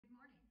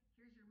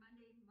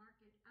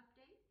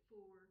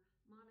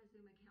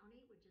Montezuma County,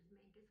 which is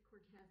Mancos,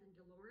 Cortez, and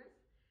Dolores.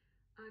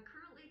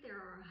 Currently,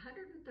 there are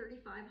 135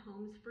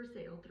 homes for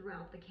sale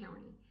throughout the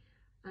county.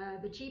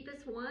 The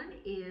cheapest one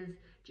is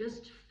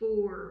just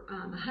for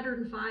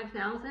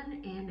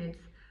 $105,000, and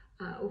it's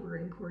over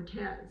in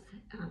Cortez,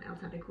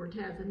 outside of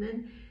Cortez. And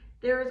then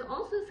there's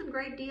also some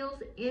great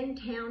deals in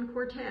town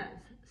Cortez.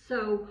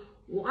 So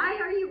why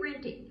are you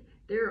renting?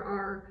 There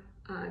are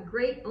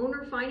great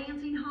owner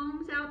financing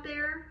homes out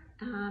there,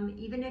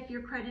 even if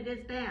your credit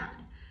is bad.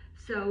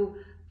 So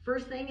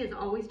first thing is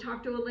always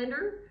talk to a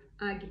lender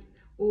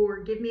or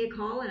give me a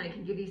call and I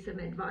can give you some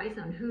advice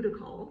on who to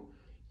call.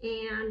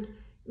 And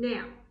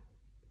now,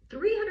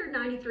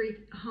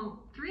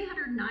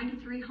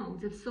 393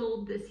 homes have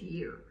sold this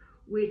year,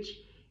 which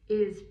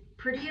is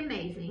pretty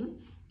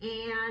amazing.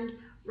 And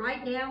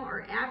right now,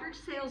 our average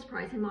sales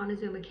price in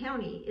Montezuma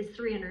County is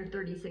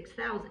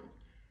 $336,000.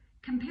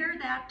 Compare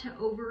that to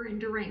over in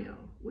Durango,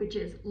 which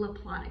is La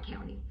Plata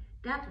County.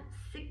 That's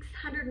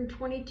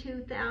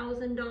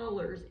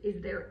 $622,000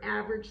 is their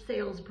average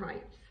sales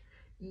price.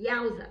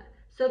 Yowza.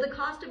 So the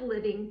cost of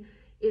living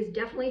is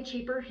definitely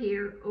cheaper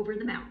here over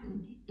the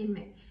mountain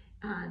in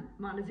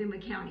Montezuma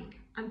County.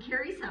 I'm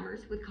Carrie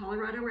Summers with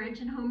Colorado Ranch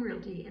and Home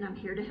Realty, and I'm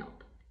here to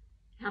help.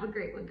 Have a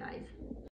great one, guys.